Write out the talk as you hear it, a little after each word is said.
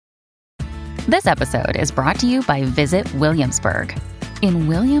This episode is brought to you by Visit Williamsburg. In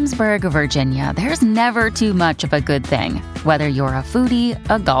Williamsburg, Virginia, there's never too much of a good thing. Whether you're a foodie,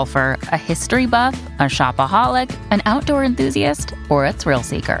 a golfer, a history buff, a shopaholic, an outdoor enthusiast, or a thrill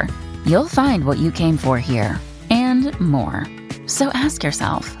seeker, you'll find what you came for here and more. So ask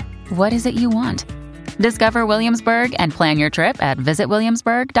yourself, what is it you want? Discover Williamsburg and plan your trip at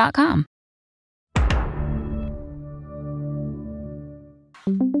visitwilliamsburg.com.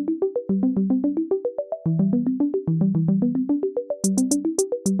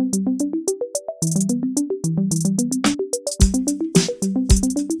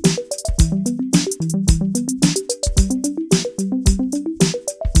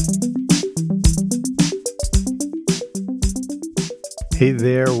 Hey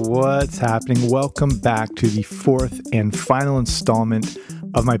there, what's happening? Welcome back to the fourth and final installment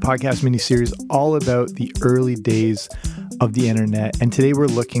of my podcast miniseries all about the early days of the internet. And today we're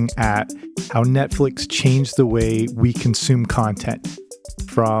looking at how Netflix changed the way we consume content,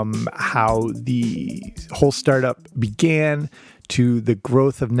 from how the whole startup began to the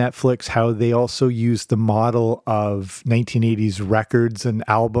growth of Netflix, how they also used the model of 1980s records and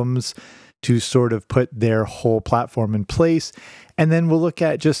albums to sort of put their whole platform in place. And then we'll look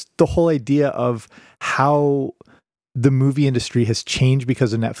at just the whole idea of how the movie industry has changed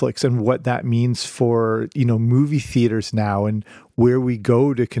because of Netflix and what that means for, movie theaters now and where we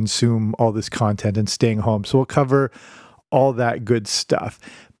go to consume all this content and staying home. So we'll cover all that good stuff.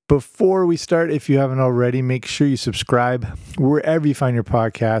 Before we start, if you haven't already, make sure you subscribe wherever you find your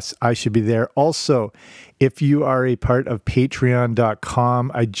podcasts. I should be there. Also, if you are a part of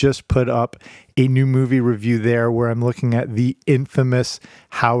patreon.com, I just put up a new movie review there where I'm looking at the infamous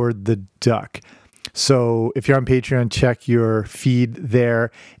Howard the Duck. So if you're on Patreon, check your feed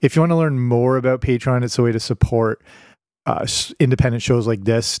there. If you want to learn more about Patreon, it's a way to support independent shows like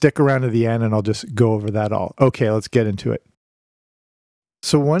this. Stick around to the end and I'll just go over that all. Okay, let's get into it.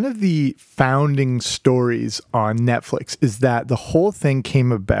 So one of the founding stories on Netflix is that the whole thing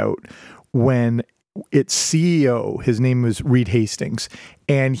came about when its CEO, his name was Reed Hastings,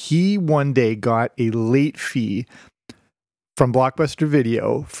 and he one day got a late fee from Blockbuster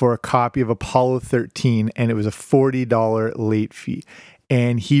Video for a copy of Apollo 13, and it was a $40 late fee.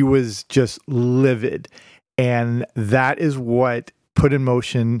 And he was just livid. And that is what put in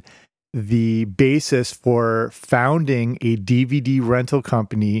motion the basis for founding a DVD rental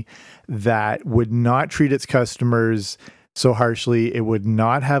company that would not treat its customers so harshly. It would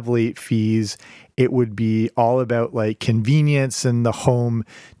not have late fees. It would be all about like convenience and the home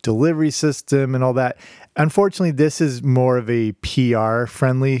delivery system and all that. Unfortunately, this is more of a PR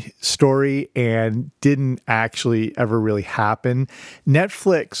friendly story and didn't actually ever really happen.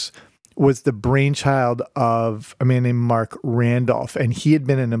 Netflix was the brainchild of a man named Mark Randolph, and he had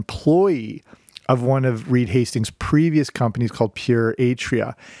been an employee of one of Reed Hastings' previous companies called Pure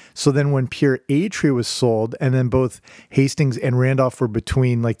Atria. So then when Pure Atria was sold, and then both Hastings and Randolph were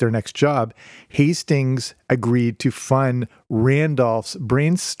between like their next job, Hastings agreed to fund Randolph's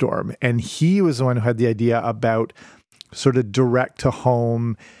brainstorm. And he was the one who had the idea about sort of direct to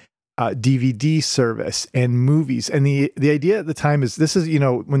home DVD service and movies. And the idea at the time is this is,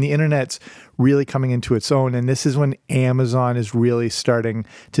 when the internet's really coming into its own, and this is when Amazon is really starting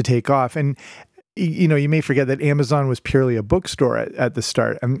to take off. And, you may forget that Amazon was purely a bookstore at the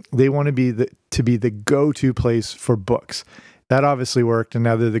start, and they want to be the go-to place for books. That obviously worked, and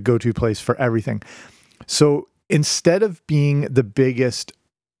now they're the go-to place for everything. So instead of being the biggest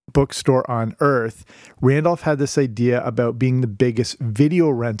bookstore on earth, Randolph had this idea about being the biggest video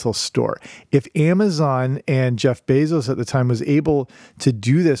rental store. If Amazon and Jeff Bezos at the time was able to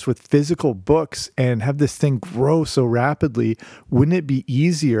do this with physical books and have this thing grow so rapidly, wouldn't it be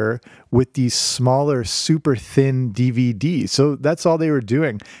easier with these smaller, super thin DVDs? So that's all they were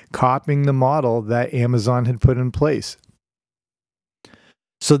doing, copying the model that Amazon had put in place.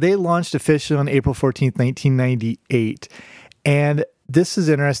 So they launched officially on April 14th, 1998. And this is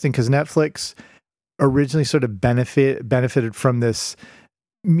interesting because Netflix originally sort of benefited from this.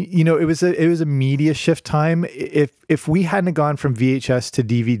 It was a media shift time. If we hadn't gone from VHS to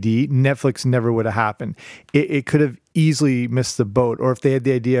DVD, Netflix never would have happened. It could have easily missed the boat. Or if they had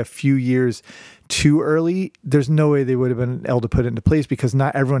the idea a few years too early, there's no way they would have been able to put it into place because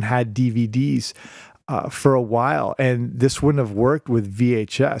not everyone had DVDs for a while, and this wouldn't have worked with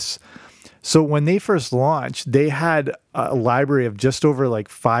VHS. So when they first launched, they had a library of just over like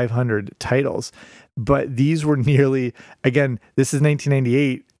 500 titles, but these were nearly, again, this is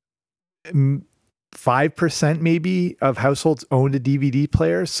 1998. 5% maybe of households owned a DVD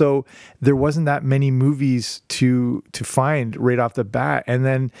player. So there wasn't that many movies to find right off the bat. And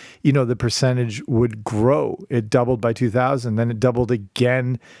then, the percentage would grow. It doubled by 2000. Then it doubled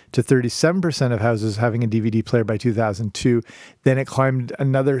again to 37% of houses having a DVD player by 2002. Then it climbed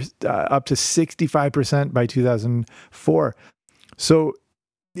another up to 65% by 2004. So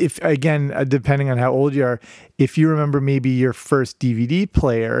if, again, depending on how old you are, if you remember maybe your first DVD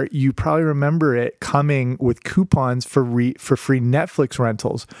player, you probably remember it coming with coupons for free Netflix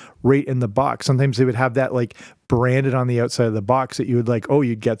rentals right in the box. Sometimes they would have that like branded on the outside of the box that you would like, oh,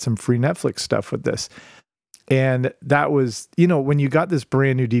 you'd get some free Netflix stuff with this. And that was, when you got this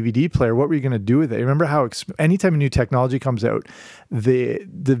brand new DVD player, what were you going to do with it? Remember how anytime a new technology comes out, the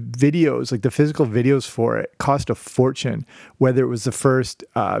videos, like the physical videos for it, cost a fortune, whether it was the first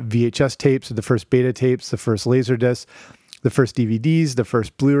VHS tapes or the first beta tapes, the first Laserdisc, the first DVDs, the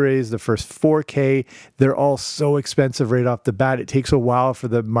first Blu-rays, the first 4K. They're all so expensive right off the bat. It takes a while for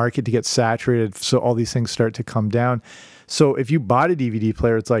the market to get saturated, so all these things start to come down. So if you bought a DVD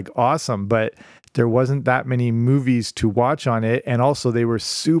player, it's like awesome, but there wasn't that many movies to watch on it, and also they were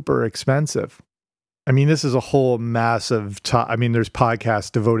super expensive. I mean, this is a whole massive there's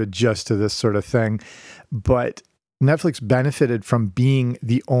podcasts devoted just to this sort of thing, but Netflix benefited from being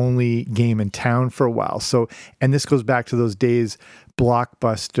the only game in town for a while. So, and this goes back to those days,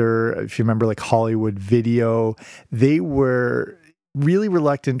 Blockbuster, if you remember, like Hollywood Video, they were really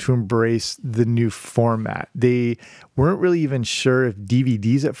reluctant to embrace the new format. They weren't really even sure if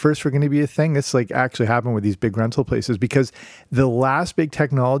DVDs at first were going to be a thing. This like actually happened with these big rental places, because the last big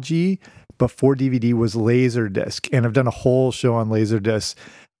technology before DVD was Laserdisc. And I've done a whole show on Laserdisc,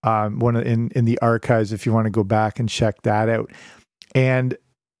 one in the archives, if you want to go back and check that out. And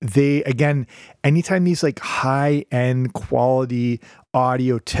they, again, anytime these like high-end quality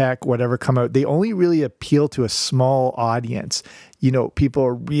audio tech, whatever, come out, they only really appeal to a small audience. People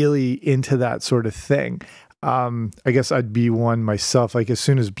are really into that sort of thing. I guess I'd be one myself. Like as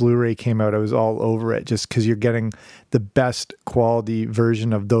soon as Blu-ray came out, I was all over it, just because you're getting the best quality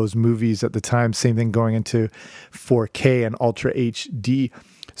version of those movies at the time. Same thing going into 4K and Ultra HD.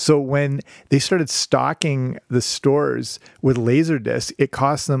 So when they started stocking the stores with Laserdisc, it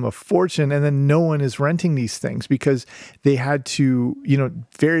cost them a fortune, and then no one is renting these things because they had to,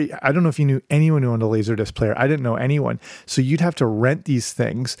 I don't know if you knew anyone who owned a Laserdisc player. I didn't know anyone. So you'd have to rent these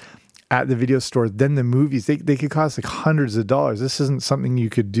things at the video store. Then the movies, they could cost like hundreds of dollars. This isn't something you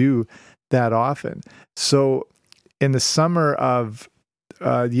could do that often. So in the summer of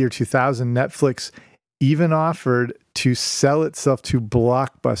the year 2000, Netflix even offered to sell itself to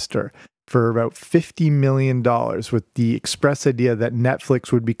Blockbuster for about $50 million, with the express idea that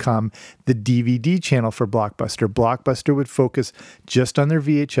Netflix would become the DVD channel for Blockbuster. Blockbuster would focus just on their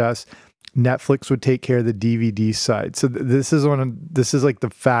VHS. Netflix would take care of the DVD side. So this is like the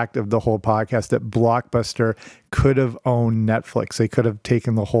fact of the whole podcast, that Blockbuster could have owned Netflix. They could have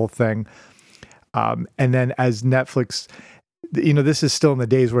taken the whole thing. And then as Netflix, this is still in the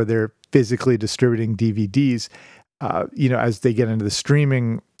days where they're physically distributing DVDs. As they get into the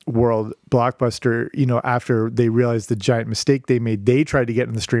streaming world, Blockbuster, after they realized the giant mistake they made, they tried to get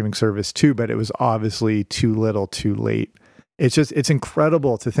in the streaming service too, but it was obviously too little, too late. It's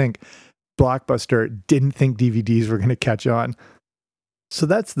incredible to think Blockbuster didn't think DVDs were going to catch on. So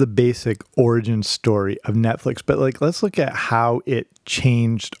that's the basic origin story of Netflix. But let's look at how it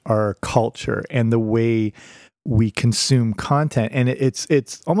changed our culture and the way we consume content. And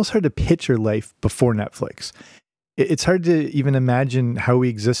it's almost hard to picture life before Netflix. It's hard to even imagine how we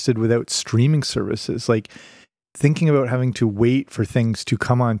existed without streaming services. Like thinking about having to wait for things to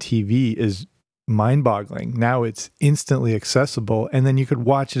come on TV is mind-boggling. Now it's instantly accessible, and then you could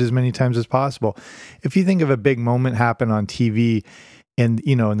watch it as many times as possible. If you think of a big moment happen on TV in the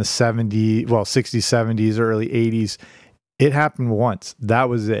 60s, 70s, early 80s, it happened once. That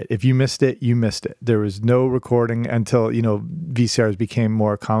was it. If you missed it, you missed it. There was no recording until, VCRs became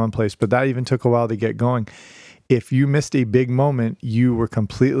more commonplace, but that even took a while to get going. If you missed a big moment, you were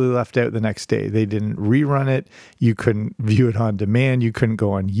completely left out the next day. They didn't rerun it. You couldn't view it on demand. You couldn't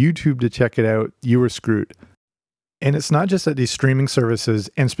go on YouTube to check it out. You were screwed. And it's not just that these streaming services,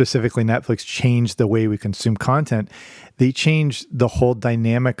 and specifically Netflix, changed the way we consume content. They changed the whole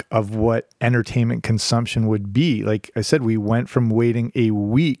dynamic of what entertainment consumption would be. Like I said, we went from waiting a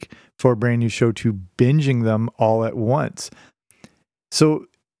week for a brand new show to binging them all at once. So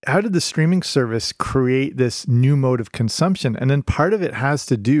how did the streaming service create this new mode of consumption? And then part of it has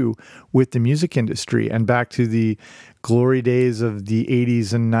to do with the music industry and back to the glory days of the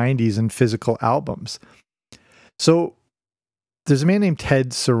 80s and 90s and physical albums. So There's a man named Ted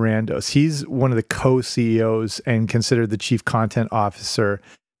Sarandos. He's one of the co-CEOs and considered the chief content officer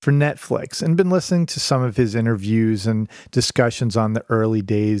for Netflix, and been listening to some of his interviews and discussions on the early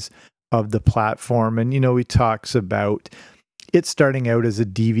days of the platform. And, he talks about it starting out as a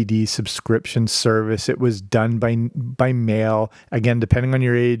DVD subscription service. It was done by mail. Again, depending on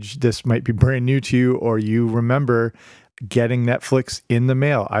your age, this might be brand new to you, or you remember getting Netflix in the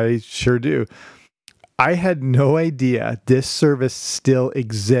mail. I sure do. I had no idea this service still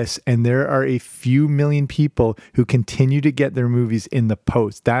exists, and there are a few million people who continue to get their movies in the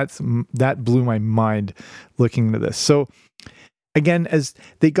post. That blew my mind looking into this. So again, as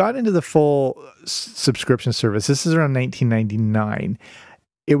they got into the full subscription service, this is around 1999.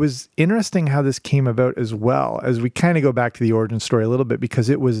 It was interesting how this came about as well, as we kind of go back to the origin story a little bit, because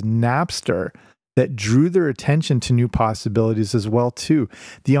it was Napster that drew their attention to new possibilities as well too.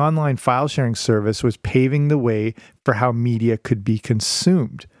 The online file sharing service was paving the way for how media could be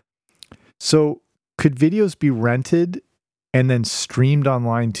consumed. So could videos be rented and then streamed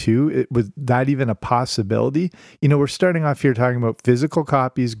online too? Was that even a possibility? We're starting off here talking about physical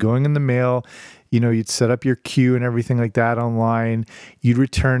copies going in the mail. You'd set up your queue and everything like that online. You'd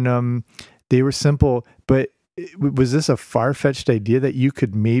return them. They were simple, but was this a far-fetched idea that you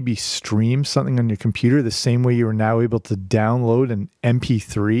could maybe stream something on your computer the same way you are now able to download an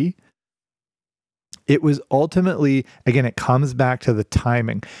MP3? It was ultimately, again, it comes back to the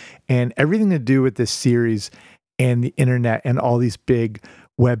timing and everything to do with this series and the internet and all these big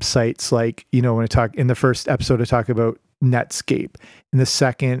websites. Like, when I talk in the first episode, I talk about Netscape. In the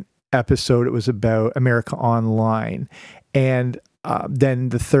second episode, it was about America Online. And then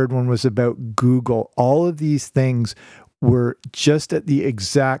the third one was about Google. All of these things were just at the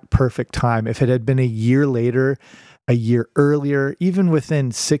exact perfect time. If it had been a year later, a year earlier, even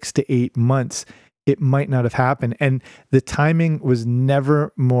within 6 to 8 months, it might not have happened. And the timing was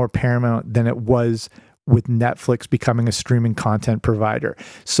never more paramount than it was with Netflix becoming a streaming content provider.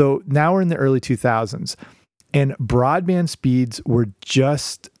 So now we're in the early 2000s. And broadband speeds were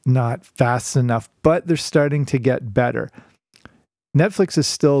just not fast enough, but they're starting to get better. Netflix is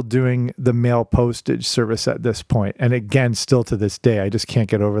still doing the mail postage service at this point. And again, still to this day, I just can't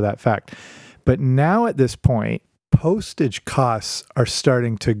get over that fact. But now at this point, postage costs are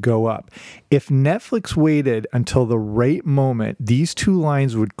starting to go up. If Netflix waited until the right moment, these two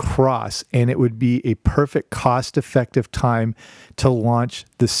lines would cross and it would be a perfect cost-effective time to launch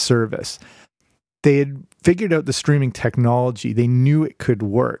the service. They had figured out the streaming technology. They knew it could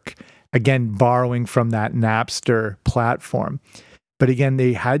work. Again, borrowing from that Napster platform. But again,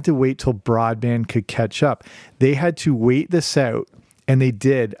 they had to wait till broadband could catch up. They had to wait this out, and they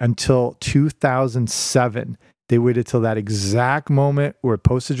did until 2007. They waited till that exact moment where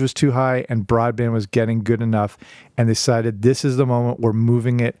postage was too high and broadband was getting good enough, and decided this is the moment we're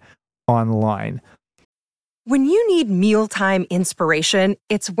moving it online. When you need mealtime inspiration,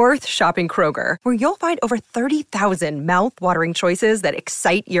 it's worth shopping Kroger, where you'll find over 30,000 mouth-watering choices that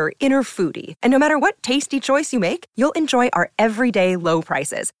excite your inner foodie. And no matter what tasty choice you make, you'll enjoy our everyday low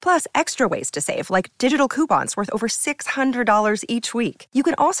prices, plus extra ways to save, like digital coupons worth over $600 each week. You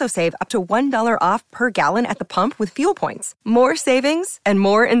can also save up to $1 off per gallon at the pump with fuel points. More savings and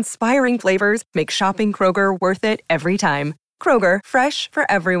more inspiring flavors make shopping Kroger worth it every time. Kroger, fresh for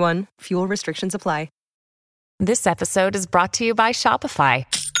everyone. Fuel restrictions apply. This episode is brought to you by Shopify.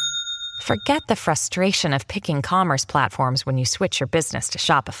 Forget the frustration of picking commerce platforms when you switch your business to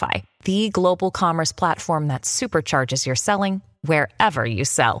Shopify, the global commerce platform that supercharges your selling wherever you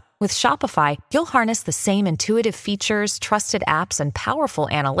sell. With Shopify, you'll harness the same intuitive features, trusted apps, and powerful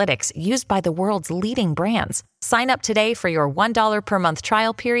analytics used by the world's leading brands. Sign up today for your $1 per month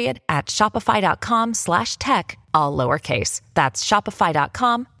trial period at shopify.com/tech, all lowercase. That's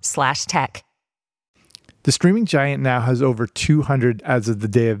shopify.com/tech. The streaming giant now has over 200, as of the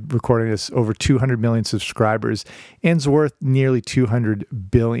day of recording this, over 200 million subscribers and is worth nearly 200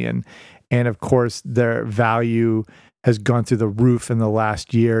 billion. And of course, their value has gone through the roof in the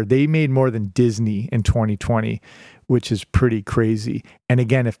last year. They made more than Disney in 2020, which is pretty crazy. And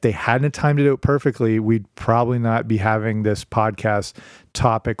again, if they hadn't timed it out perfectly, we'd probably not be having this podcast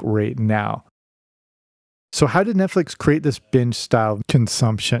topic right now. So how did Netflix create this binge style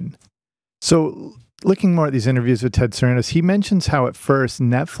consumption? So looking more at these interviews with Ted Sarandos, he mentions how at first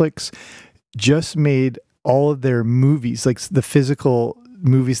Netflix just made all of their movies, like the physical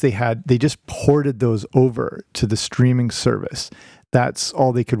movies they had, they just ported those over to the streaming service. That's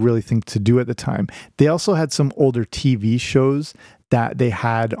all they could really think to do at the time. They also had some older TV shows that they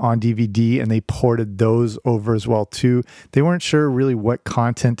had on DVD and they ported those over as well too. They weren't sure really what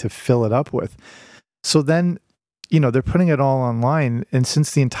content to fill it up with. So then they're putting it all online. And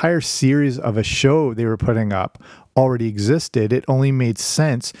since the entire series of a show they were putting up already existed, it only made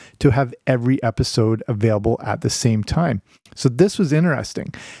sense to have every episode available at the same time. So this was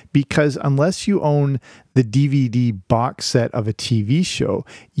interesting because unless you own the DVD box set of a TV show,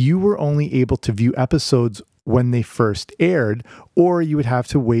 you were only able to view episodes when they first aired, or you would have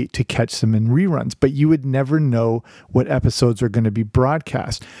to wait to catch them in reruns, but you would never know what episodes are going to be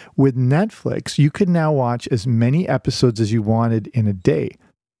broadcast. With Netflix, you could now watch as many episodes as you wanted in a day.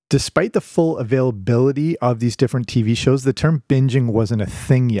 Despite the full availability of these different TV shows, the term binging wasn't a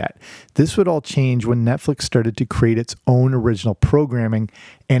thing yet. This would all change when Netflix started to create its own original programming,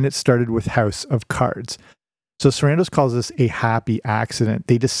 and it started with House of Cards. So Sarandos calls this a happy accident.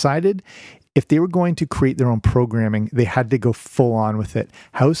 They decided if they were going to create their own programming, they had to go full on with it.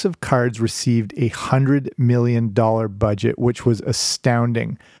 House of Cards received a $100 million budget, which was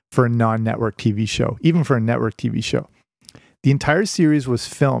astounding for a non-network TV show, even for a network TV show. The entire series was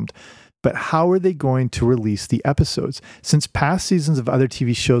filmed, but how are they going to release the episodes? Since past seasons of other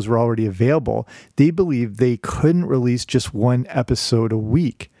TV shows were already available, they believed they couldn't release just one episode a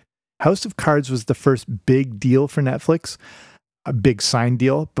week. House of Cards was the first big deal for Netflix, a big sign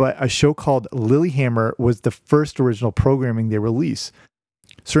deal, but a show called Lilyhammer was the first original programming they released.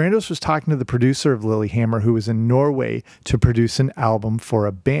 Sarandos was talking to the producer of Lilyhammer, who was in Norway, to produce an album for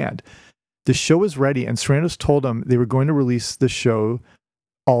a band. The show was ready, and Sarandos told him they were going to release the show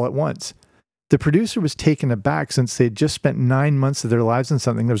all at once. The producer was taken aback since they'd just spent 9 months of their lives on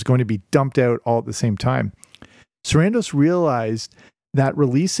something that was going to be dumped out all at the same time. Sarandos realized that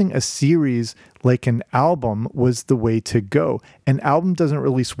releasing a series like an album was the way to go. An album doesn't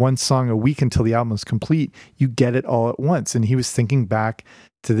release one song a week until the album is complete. You get it all at once. And he was thinking back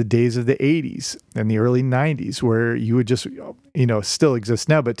to the days of the 80s and the early 90s where you would just, still exist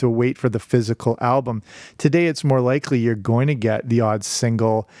now, but to wait for the physical album. Today, it's more likely you're going to get the odd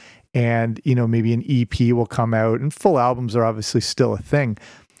single and, maybe an EP will come out, and full albums are obviously still a thing.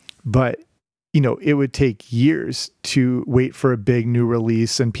 But it would take years to wait for a big new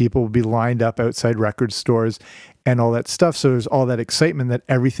release, and people would be lined up outside record stores and all that stuff. So there's all that excitement that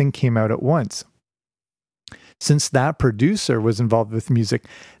everything came out at once. Since that producer was involved with music,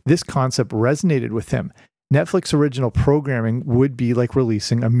 this concept resonated with him. Netflix original programming would be like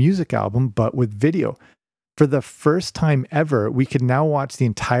releasing a music album, but with video. For the first time ever, we could now watch the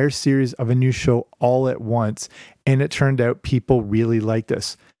entire series of a new show all at once, and it turned out people really liked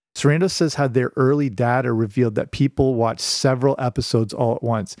this. Sarandos says how their early data revealed that people watched several episodes all at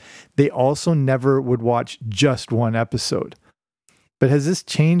once. They also never would watch just one episode. But has this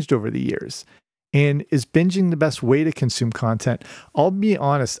changed over the years? And is binging the best way to consume content? I'll be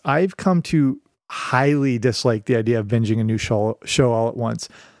honest, I've come to highly dislike the idea of binging a new show all at once.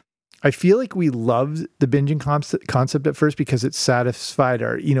 I feel like we loved the binging concept at first because it satisfied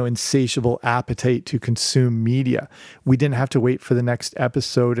our, insatiable appetite to consume media. We didn't have to wait for the next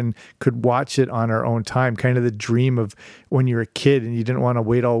episode and could watch it on our own time. Kind of the dream of when you were a kid and you didn't want to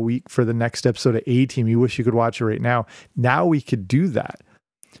wait all week for the next episode of A-Team. You wish you could watch it right now. Now we could do that.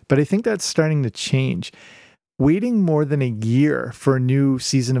 But I think that's starting to change. Waiting more than a year for a new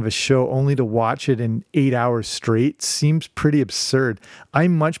season of a show only to watch it in 8 hours straight seems pretty absurd. I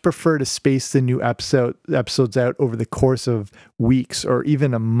much prefer to space the new episodes out over the course of weeks or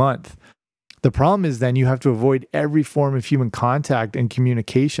even a month. The problem is then you have to avoid every form of human contact and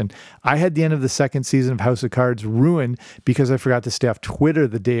communication. I had the end of the second season of House of Cards ruined because I forgot to stay off Twitter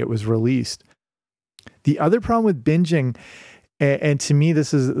the day it was released. The other problem with binging, and to me,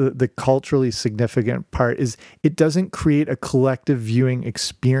 this is the culturally significant part, is it doesn't create a collective viewing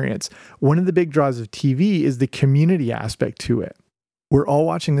experience. One of the big draws of TV is the community aspect to it. We're all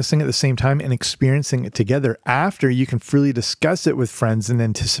watching this thing at the same time and experiencing it together. After, you can freely discuss it with friends and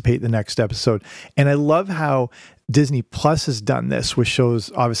anticipate the next episode. And I love how Disney Plus has done this with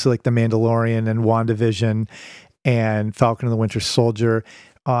shows obviously like The Mandalorian and WandaVision and Falcon and the Winter Soldier.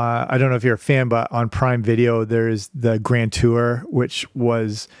 I don't know if you're a fan, but on Prime Video, there's the Grand Tour, which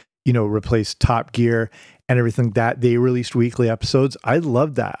was, replaced Top Gear and everything that they released weekly episodes. I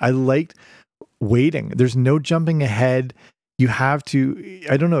loved that. I liked waiting. There's no jumping ahead. You have to,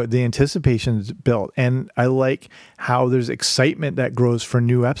 the anticipation's built. And I like how there's excitement that grows for a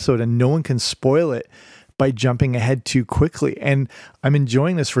new episode and no one can spoil it by jumping ahead too quickly. And I'm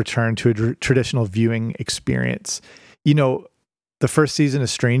enjoying this return to a traditional viewing experience. The first season of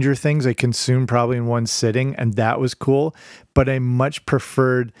Stranger Things, I consumed probably in one sitting, and that was cool. But I much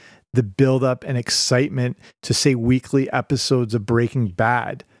preferred the build-up and excitement to, say, weekly episodes of Breaking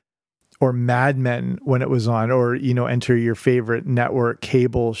Bad or Mad Men when it was on, or, enter your favorite network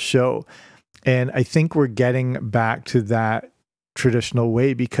cable show. And I think we're getting back to that traditional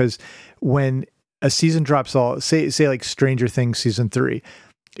way, because when a season drops all, say like Stranger Things season 3,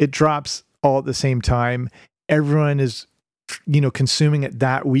 it drops all at the same time. Everyone is, consuming it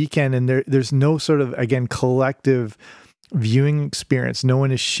that weekend, and there's no sort of, again, collective viewing experience. No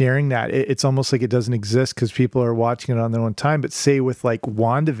one is sharing that. It's almost like it doesn't exist because people are watching it on their own time. But say with like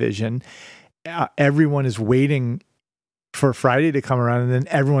WandaVision, everyone is waiting for Friday to come around, and then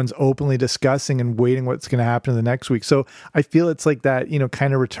everyone's openly discussing and waiting what's going to happen in the next week. So I feel it's like that,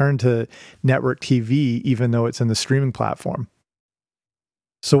 kind of return to network TV, even though it's in the streaming platform.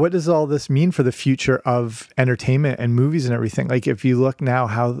 So what does all this mean for the future of entertainment and movies and everything? Like, if you look now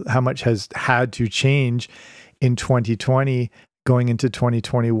how much has had to change in 2020 going into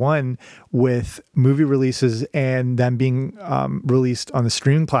 2021 with movie releases and them being released on the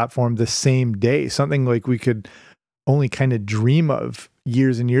streaming platform the same day, something like we could only kind of dream of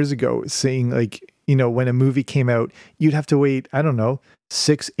years and years ago, seeing like, when a movie came out, you'd have to wait,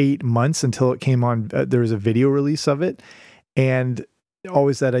 6-8 months until it came on. There was a video release of it. And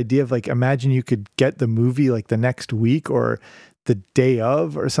always that idea of like, imagine you could get the movie like the next week or the day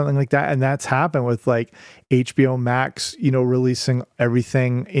of or something like that. And that's happened with like HBO Max, releasing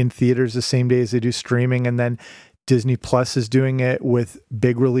everything in theaters the same day as they do streaming. And then Disney Plus is doing it with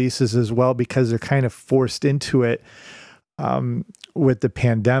big releases as well, because they're kind of forced into it with the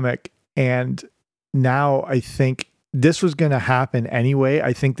pandemic. And now I think this was going to happen anyway.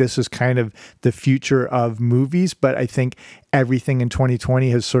 I think this is kind of the future of movies, but I think everything in 2020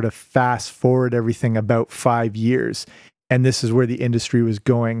 has sort of fast forward everything about 5 years. And this is where the industry was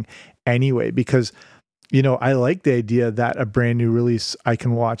going anyway, because, I like the idea that a brand new release I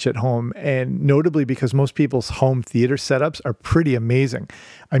can watch at home, and notably because most people's home theater setups are pretty amazing.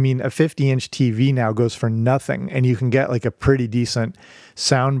 I mean, a 50-inch TV now goes for nothing, and you can get like a pretty decent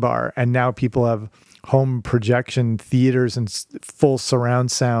sound bar. And now people have home projection theaters and full surround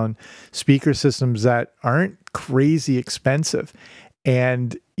sound speaker systems that aren't crazy expensive.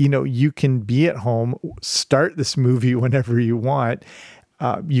 And, you can be at home, start this movie whenever you want.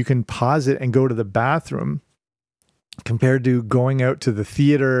 You can pause it and go to the bathroom, compared to going out to the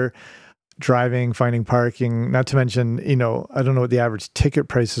theater, driving, finding parking, not to mention, I don't know what the average ticket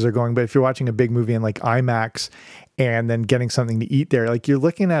prices are going, but if you're watching a big movie in like IMAX and then getting something to eat there, like you're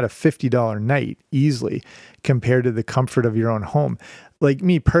looking at a $50 night easily compared to the comfort of your own home. Like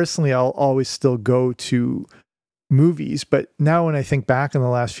me personally, I'll always still go to movies, but now when I think back in the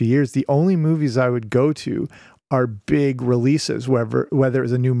last few years, the only movies I would go to are big releases, whether it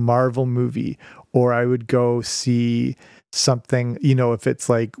was a new Marvel movie, or I would go see something, if it's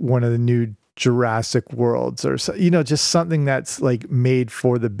like one of the new Jurassic Worlds, or, just something that's like made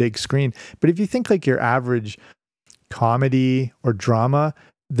for the big screen. But if you think like your average comedy or drama,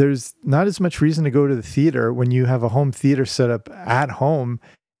 there's not as much reason to go to the theater when you have a home theater set up at home,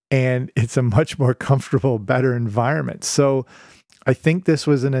 and it's a much more comfortable, better environment. So I think this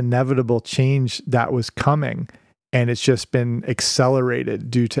was an inevitable change that was coming, and it's just been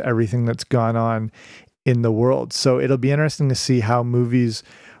accelerated due to everything that's gone on in the world. So it'll be interesting to see how movies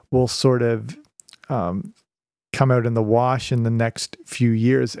will sort of come out in the wash in the next few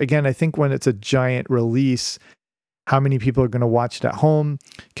years. Again, I think when it's a giant release, how many people are going to watch it at home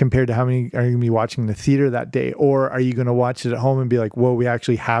compared to how many are going to be watching in the theater that day? Or are you going to watch it at home and be like, whoa, we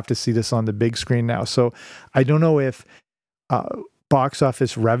actually have to see this on the big screen now? So I don't know if box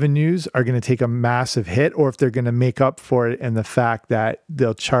office revenues are going to take a massive hit, or if they're going to make up for it in the fact that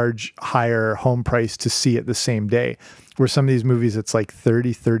they'll charge higher home price to see it the same day, where some of these movies, it's like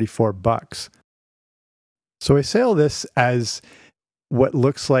 $34. So I say all this as what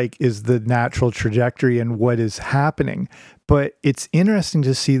looks like is the natural trajectory and what is happening. But it's interesting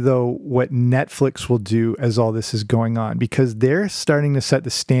to see, though, what Netflix will do as all this is going on, because they're starting to set the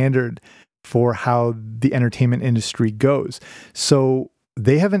standard for how the entertainment industry goes. So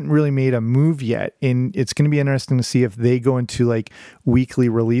they haven't really made a move yet. And it's going to be interesting to see if they go into like weekly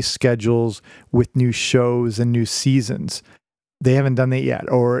release schedules with new shows and new seasons. They haven't done that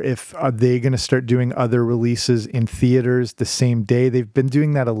yet. Or if are they going to start doing other releases in theaters the same day? They've been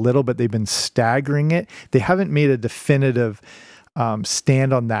doing that a little, but they've been staggering it. They haven't made a definitive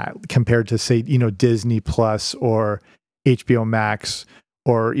stand on that compared to, say, Disney Plus or HBO Max,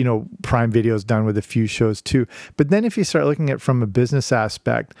 or, Prime Video's done with a few shows too. But then if you start looking at it from a business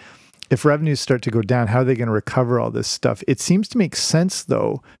aspect, if revenues start to go down, how are they going to recover all this stuff? It seems to make sense,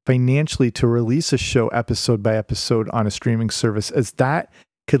 though, financially, to release a show episode by episode on a streaming service, as that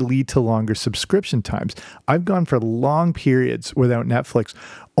could lead to longer subscription times. I've gone for long periods without Netflix,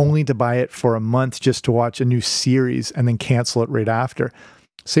 only to buy it for a month just to watch a new series and then cancel it right after.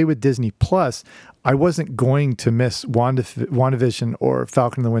 say with Disney Plus, I wasn't going to miss WandaVision or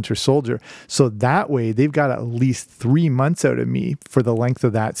Falcon and the Winter Soldier. So that way, they've got at least 3 months out of me for the length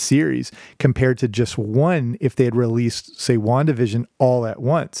of that series, compared to just one if they had released, say, WandaVision all at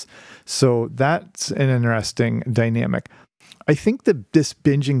once. So that's an interesting dynamic. I think that this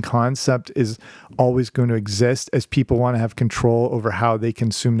binging concept is always going to exist as people want to have control over how they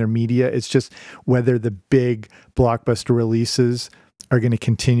consume their media. It's just whether the big blockbuster releases are going to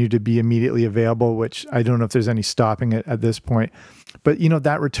continue to be immediately available, which I don't know if there's any stopping it at this point. But,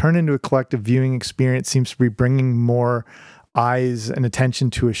 that return into a collective viewing experience seems to be bringing more eyes and attention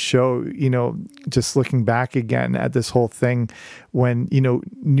to a show. Just looking back again at this whole thing, when,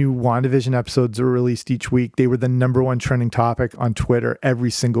 new WandaVision episodes are released each week, they were the number one trending topic on Twitter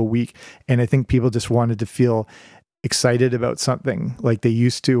every single week. And I think people just wanted to feel excited about something like they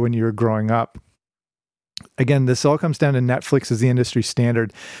used to when you were growing up. Again, this all comes down to Netflix as the industry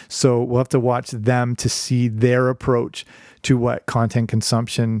standard. So we'll have to watch them to see their approach to what content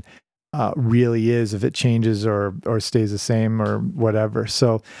consumption really is, if it changes or stays the same or whatever.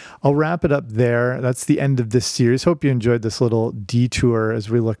 So I'll wrap it up there. That's the end of this series. Hope you enjoyed this little detour as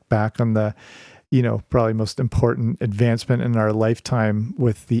we look back on the, probably most important advancement in our lifetime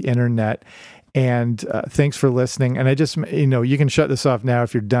with the internet. And thanks for listening. And I just, you can shut this off now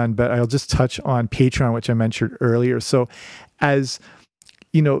if you're done, but I'll just touch on Patreon, which I mentioned earlier. So as,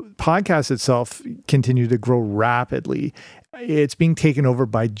 podcasts itself continue to grow rapidly, it's being taken over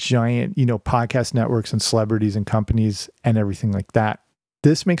by giant, podcast networks and celebrities and companies and everything like that.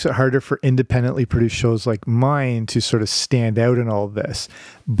 This makes it harder for independently produced shows like mine to sort of stand out in all of this.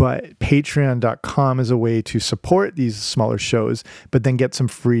 But patreon.com is a way to support these smaller shows, but then get some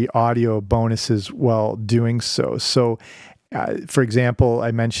free audio bonuses while doing so. So, for example,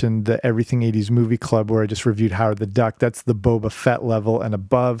 I mentioned the Everything 80s Movie Club, where I just reviewed Howard the Duck. That's the Boba Fett level and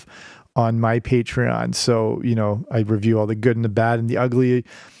above on my Patreon. So, I review all the good and the bad and the ugly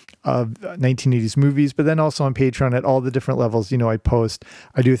of 1980s movies, but then also on Patreon at all the different levels. I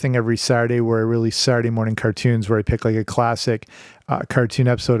do a thing every Saturday where I release Saturday morning cartoons, where I pick like a classic cartoon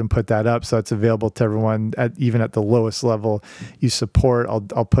episode and put that up. So it's available to everyone even at the lowest level you support.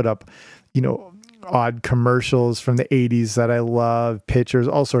 I'll put up, odd commercials from the 80s that I love, pictures,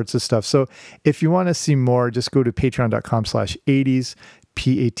 all sorts of stuff. So if you want to see more, just go to patreon.com/80s.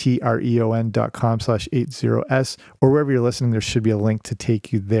 patreon.com/80s, or wherever you're listening, there should be a link to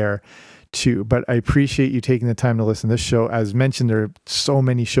take you there too. But I appreciate you taking the time to listen to this show. As mentioned, there are so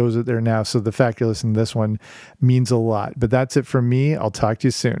many shows out there now, so the fact you're listening to this one means a lot. But that's it for me. I'll talk to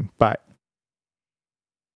you soon. Bye.